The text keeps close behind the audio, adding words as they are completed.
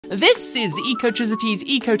This is Ecotricity's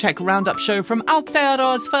ecoTEC roundup show from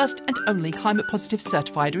Aotearoa's first and only climate-positive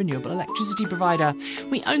certified renewable electricity provider.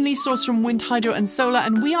 We only source from wind, hydro and solar,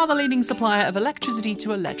 and we are the leading supplier of electricity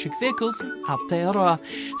to electric vehicles, Aotearoa.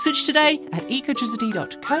 Search today at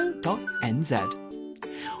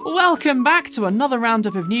ecotricity.co.nz. Welcome back to another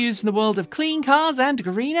roundup of news in the world of clean cars and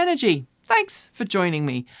green energy. Thanks for joining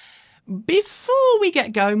me. Before we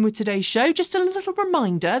get going with today's show, just a little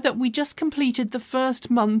reminder that we just completed the first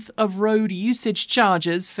month of road usage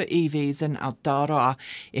charges for EVs in Aotearoa.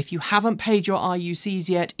 If you haven't paid your RUCs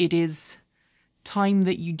yet, it is time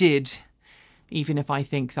that you did, even if I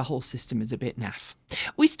think the whole system is a bit naff.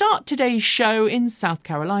 We start today's show in South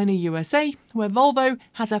Carolina, USA, where Volvo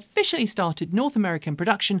has officially started North American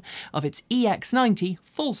production of its EX90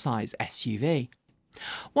 full-size SUV.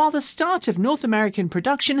 While the start of North American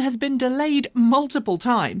production has been delayed multiple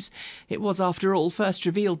times, it was after all first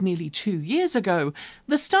revealed nearly 2 years ago,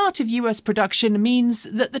 the start of US production means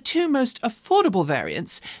that the two most affordable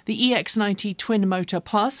variants, the EX90 Twin Motor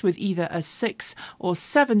Plus with either a 6 or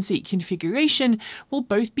 7-seat configuration, will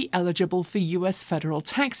both be eligible for US federal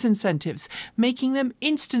tax incentives, making them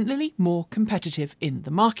instantly more competitive in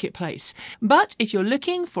the marketplace. But if you're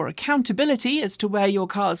looking for accountability as to where your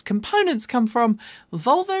car's components come from,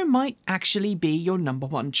 Volvo might actually be your number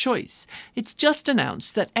one choice. It's just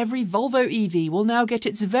announced that every Volvo EV will now get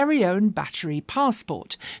its very own battery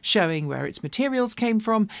passport, showing where its materials came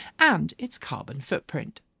from and its carbon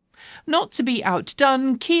footprint. Not to be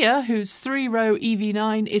outdone, Kia, whose 3-row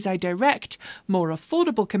EV9 is a direct, more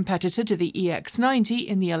affordable competitor to the EX90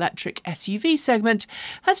 in the electric SUV segment,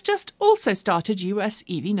 has just also started US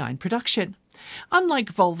EV9 production.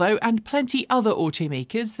 Unlike Volvo and plenty other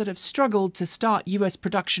automakers that have struggled to start US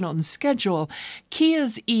production on schedule,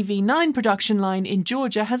 Kia's EV9 production line in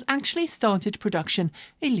Georgia has actually started production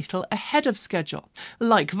a little ahead of schedule.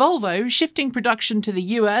 Like Volvo, shifting production to the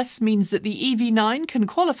US means that the EV9 can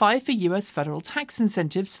qualify for US federal tax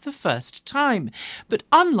incentives for the first time. But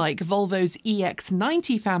unlike Volvo's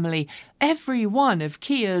EX90 family, every one of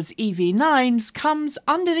Kia's EV9s comes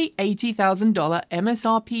under the $80,000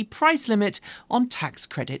 MSRP price limit on tax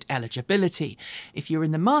credit eligibility. If you're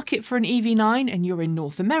in the market for an EV9 and you're in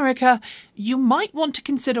North America, you might want to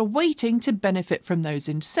consider waiting to benefit from those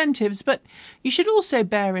incentives, but you should also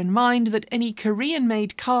bear in mind that any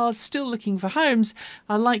Korean-made cars still looking for homes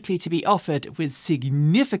are likely to be offered with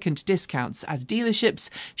significant discounts as dealerships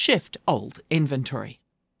shift old inventory.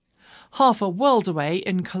 Half a world away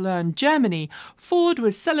in Cologne, Germany, Ford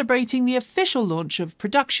was celebrating the official launch of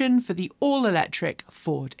production for the all-electric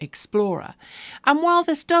Ford Explorer. And while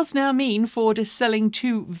this does now mean Ford is selling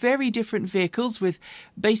two very different vehicles with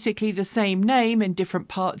basically the same name in different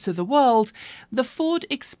parts of the world, the Ford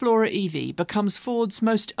Explorer EV becomes Ford's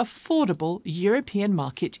most affordable European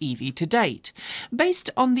market EV to date. Based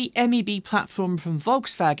on the MEB platform from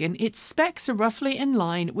Volkswagen, its specs are roughly in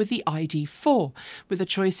line with the ID.4, with a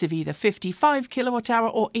choice of either 55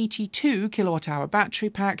 kWh or 82 kWh battery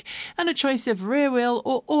pack, and a choice of rear-wheel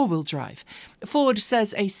or all-wheel drive. Ford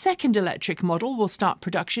says a second electric model will start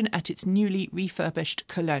production at its newly refurbished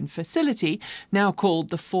Cologne facility, now called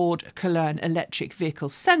the Ford Cologne Electric Vehicle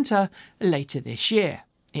Centre, later this year.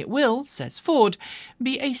 It will, says Ford,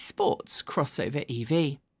 be a sports crossover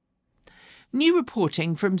EV. New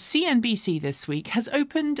reporting from CNBC this week has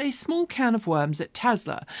opened a small can of worms at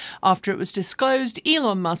Tesla after it was disclosed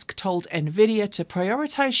Elon Musk told NVidia to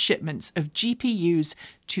prioritise shipments of GPUs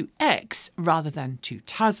to X rather than to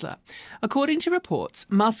Tesla. According to reports,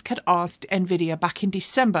 Musk had asked NVIDIA back in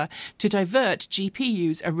December to divert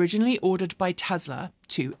GPUs originally ordered by Tesla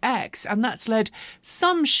to X, and that's led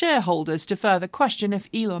some shareholders to further question if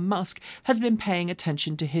Elon Musk has been paying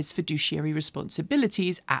attention to his fiduciary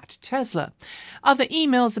responsibilities at Tesla. Other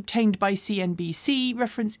emails obtained by CNBC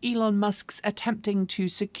reference Elon Musk's attempting to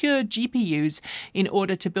secure GPUs in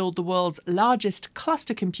order to build the world's largest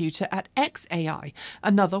cluster computer at xAI,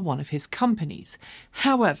 another one of his companies.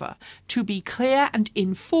 However, to be clear and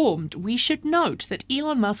informed, we should note that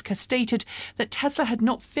Elon Musk has stated that Tesla had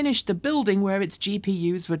not finished the building where its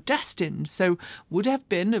GPUs were destined, so would have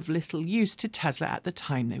been of little use to Tesla at the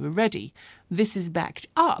time they were ready. This is backed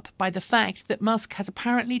up by the fact that Musk has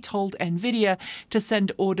apparently told NVIDIA to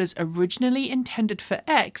send orders originally intended for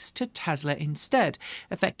X to Tesla instead,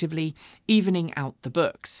 effectively evening out the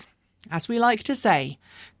books. As we like to say,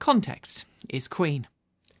 context is queen.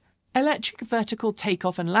 Electric vertical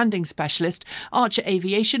takeoff and landing specialist Archer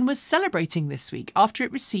Aviation was celebrating this week after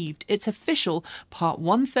it received its official Part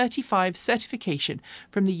 135 certification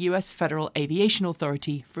from the US Federal Aviation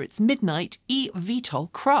Authority for its Midnight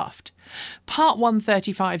eVTOL craft. Part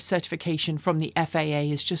 135 certification from the FAA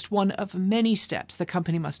is just one of many steps the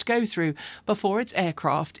company must go through before its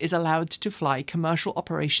aircraft is allowed to fly commercial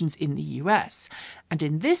operations in the US, and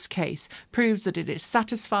in this case proves that it has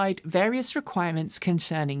satisfied various requirements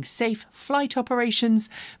concerning safe flight operations,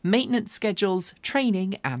 maintenance schedules,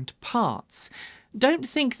 training and parts. Don't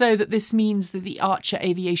think, though, that this means that the Archer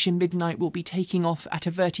Aviation Midnight will be taking off at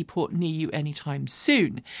a vertiport near you anytime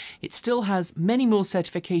soon. It still has many more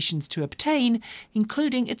certifications to obtain,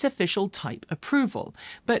 including its official type approval.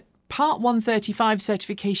 But Part 135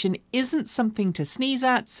 certification isn't something to sneeze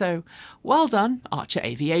at, so well done, Archer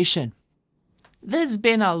Aviation. There's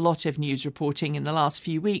been a lot of news reporting in the last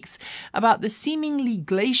few weeks about the seemingly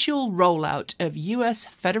glacial rollout of US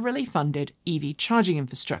federally funded EV charging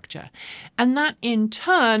infrastructure, and that in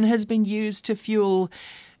turn has been used to fuel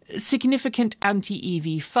significant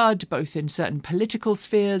anti-EV FUD, both in certain political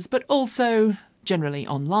spheres but also generally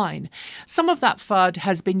online. Some of that FUD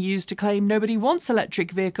has been used to claim nobody wants electric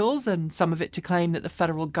vehicles, and some of it to claim that the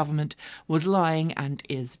federal government was lying and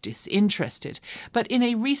is disinterested. But in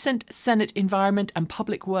a recent Senate Environment and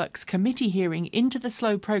Public Works Committee hearing into the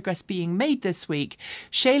slow progress being made this week,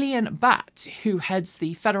 Shailen Bhatt, who heads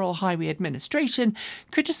the Federal Highway Administration,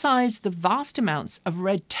 criticised the vast amounts of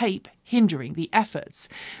red tape hindering the efforts.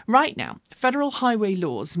 Right now, federal highway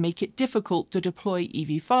laws make it difficult to deploy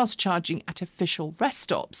EV fast charging at official rest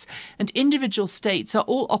stops, and individual states are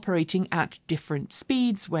all operating at different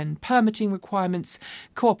speeds when permitting requirements,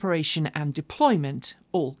 cooperation and deployment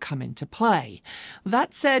all come into play.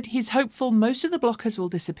 That said, he's hopeful most of the blockers will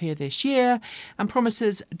disappear this year and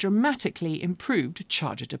promises dramatically improved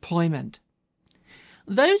charger deployment.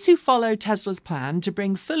 Those who follow Tesla's plan to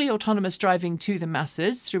bring fully autonomous driving to the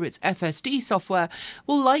masses through its FSD software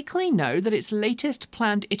will likely know that its latest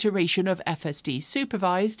planned iteration of FSD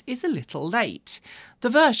Supervised is a little late. The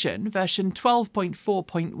version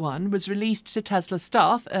 12.4.1, was released to Tesla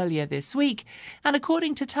staff earlier this week, and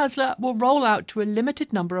according to Tesla, will roll out to a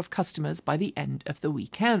limited number of customers by the end of the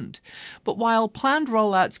weekend. But while planned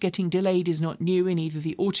rollouts getting delayed is not new in either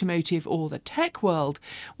the automotive or the tech world,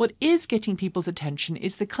 what is getting people's attention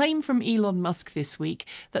is the claim from Elon Musk this week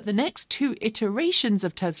that the next two iterations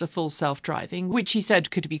of Tesla Full Self-Driving, which he said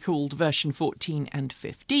could be called version 14 and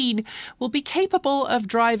 15, will be capable of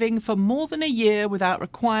driving for more than a year without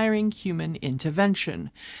requiring human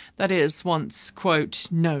intervention. That is, once, quote,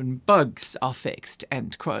 known bugs are fixed,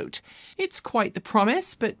 end quote. It's quite the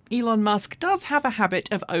promise, but Elon Musk does have a habit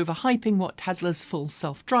of overhyping what Tesla's full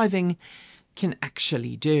self-driving can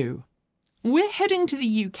actually do. We're heading to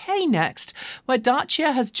the UK next, where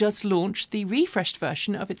Dacia has just launched the refreshed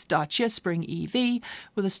version of its Dacia Spring EV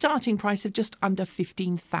with a starting price of just under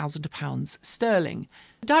 £15,000 sterling.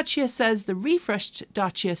 Dacia says the refreshed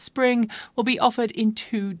Dacia Spring will be offered in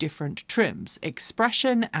two different trims,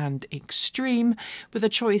 Expression and Extreme, with a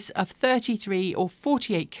choice of 33 or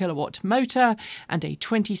 48 kilowatt motor and a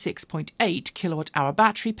 26.8 kilowatt hour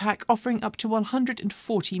battery pack, offering up to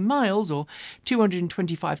 140 miles or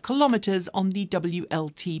 225 kilometres on the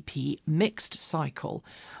WLTP mixed cycle.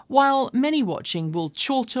 While many watching will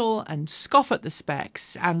chortle and scoff at the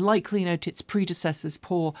specs and likely note its predecessor's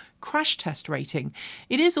poor crash test rating,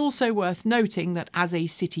 it is also worth noting that as a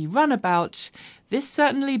city runabout, this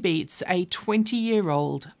certainly beats a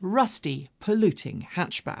 20-year-old, rusty, polluting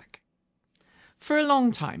hatchback. For a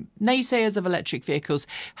long time, naysayers of electric vehicles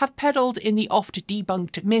have peddled in the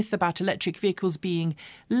oft-debunked myth about electric vehicles being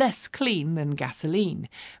less clean than gasoline.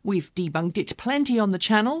 We've debunked it plenty on the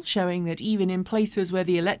channel, showing that even in places where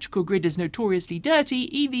the electrical grid is notoriously dirty,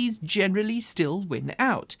 EVs generally still win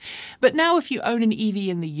out. But now if you own an EV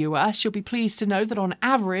in the US, you'll be pleased to know that on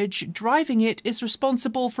average, driving it is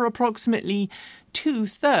responsible for approximately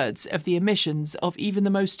 2/3 of the emissions of even the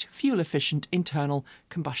most fuel-efficient internal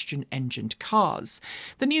combustion engined cars.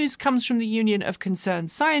 The news comes from the Union of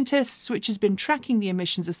Concerned Scientists, which has been tracking the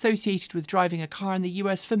emissions associated with driving a car in the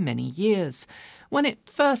US for many years. When it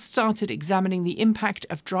first started examining the impact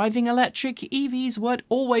of driving electric, EVs weren't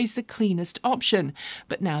always the cleanest option,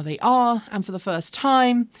 but now they are, and for the first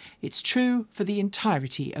time, it's true for the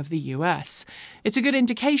entirety of the US. It's a good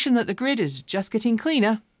indication that the grid is just getting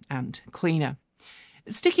cleaner and cleaner.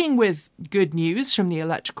 Sticking with good news from the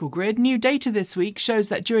electrical grid, new data this week shows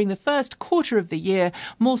that during the first quarter of the year,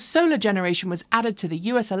 more solar generation was added to the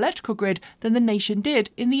US electrical grid than the nation did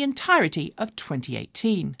in the entirety of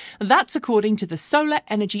 2018. That's according to the Solar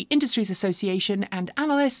Energy Industries Association and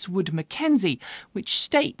analysts Wood Mackenzie, which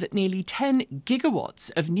state that nearly 10 gigawatts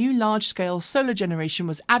of new large-scale solar generation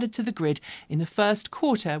was added to the grid in the first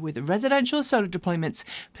quarter, with residential solar deployments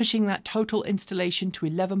pushing that total installation to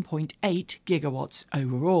 11.8 gigawatts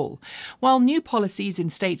overall, while new policies in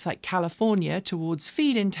states like California towards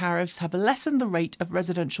feed-in tariffs have lessened the rate of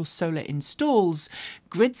residential solar installs.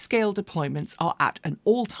 Grid-scale deployments are at an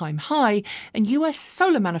all-time high, and US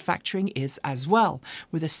solar manufacturing is as well,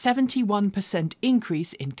 with a 71%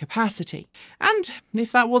 increase in capacity. And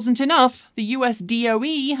if that wasn't enough, the US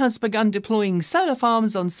DOE has begun deploying solar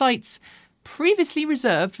farms on sites previously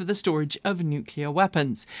reserved for the storage of nuclear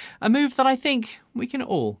weapons, a move that I think we can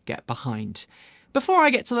all get behind. Before I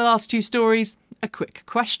get to the last two stories, a quick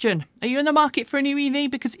question. Are you in the market for a new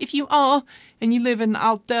EV? Because if you are, and you live in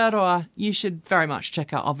Aotearoa, you should very much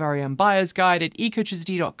check out our very own buyer's guide at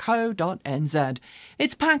ecotricity.co.nz.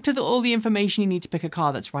 It's packed with all the information you need to pick a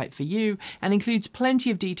car that's right for you, and includes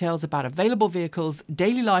plenty of details about available vehicles,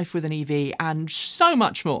 daily life with an EV, and so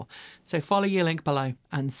much more. So follow your link below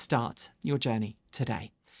and start your journey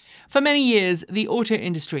today. For many years, the auto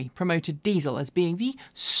industry promoted diesel as being the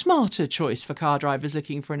smarter choice for car drivers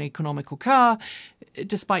looking for an economical car,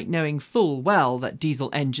 despite knowing full well that diesel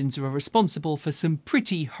engines were responsible for some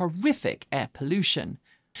pretty horrific air pollution.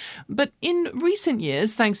 But in recent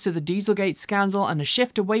years, thanks to the Dieselgate scandal and a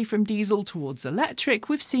shift away from diesel towards electric,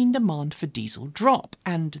 we've seen demand for diesel drop.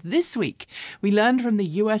 And this week, we learned from the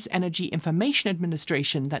US Energy Information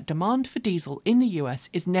Administration that demand for diesel in the US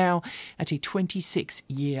is now at a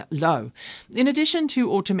 26-year low. In addition to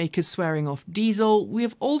automakers swearing off diesel, we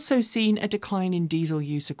have also seen a decline in diesel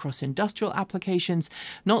use across industrial applications,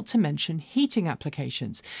 not to mention heating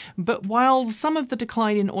applications. But while some of the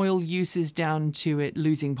decline in oil use is down to it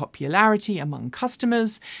losing popularity among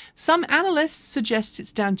customers, some analysts suggest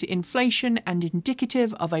it's down to inflation and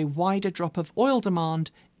indicative of a wider drop of oil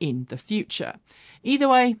demand in the future. Either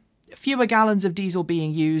way, fewer gallons of diesel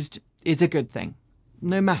being used is a good thing,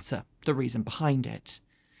 no matter the reason behind it.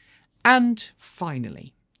 And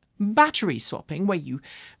finally, battery swapping, where you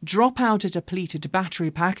drop out a depleted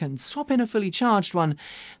battery pack and swap in a fully charged one,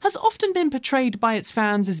 has often been portrayed by its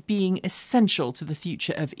fans as being essential to the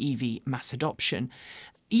future of EV mass adoption.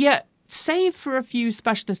 Yet, save for a few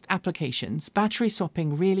specialist applications, battery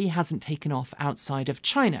swapping really hasn't taken off outside of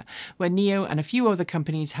China, where NIO and a few other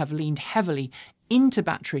companies have leaned heavily into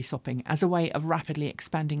battery swapping as a way of rapidly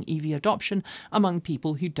expanding EV adoption among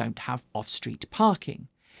people who don't have off-street parking.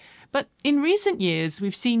 But in recent years,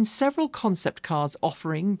 we've seen several concept cars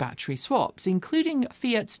offering battery swaps, including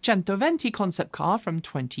Fiat's 120 concept car from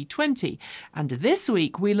 2020. And this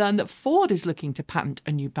week, we learned that Ford is looking to patent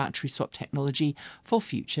a new battery swap technology for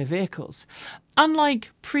future vehicles.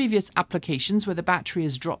 Unlike previous applications where the battery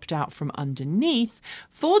is dropped out from underneath,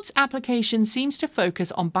 Ford's application seems to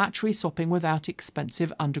focus on battery swapping without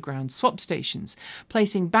expensive underground swap stations,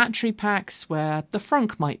 placing battery packs where the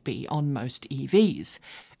frunk might be on most EVs.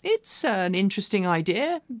 It's an interesting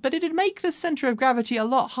idea, but it'd make the centre of gravity a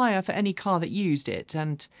lot higher for any car that used it,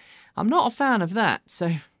 and I'm not a fan of that,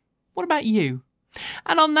 so what about you?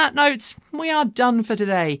 And on that note, we are done for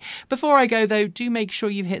today. Before I go though, do make sure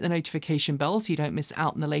you've hit the notification bell so you don't miss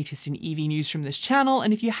out on the latest in EV news from this channel,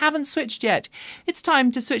 and if you haven't switched yet, it's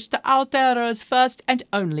time to switch to Aotearoa's first and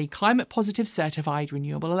only climate positive certified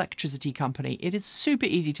renewable electricity company. It is super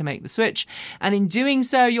easy to make the switch, and in doing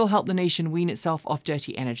so you'll help the nation wean itself off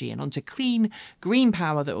dirty energy and onto clean, green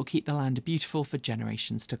power that will keep the land beautiful for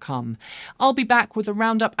generations to come. I'll be back with a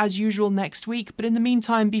roundup as usual next week, but in the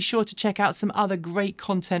meantime be sure to check out some other great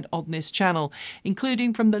content on this channel,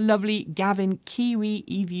 including from the lovely Gavin Kiwi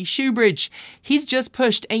EV Shoebridge. He's just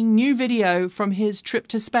pushed a new video from his trip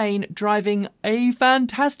to Spain driving a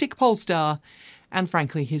fantastic Polestar, and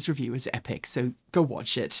frankly his review is epic, so go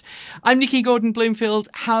watch it. I'm Nikki Gordon-Bloomfield.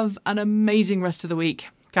 Have an amazing rest of the week.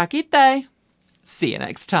 Ka kite! See you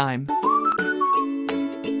next time.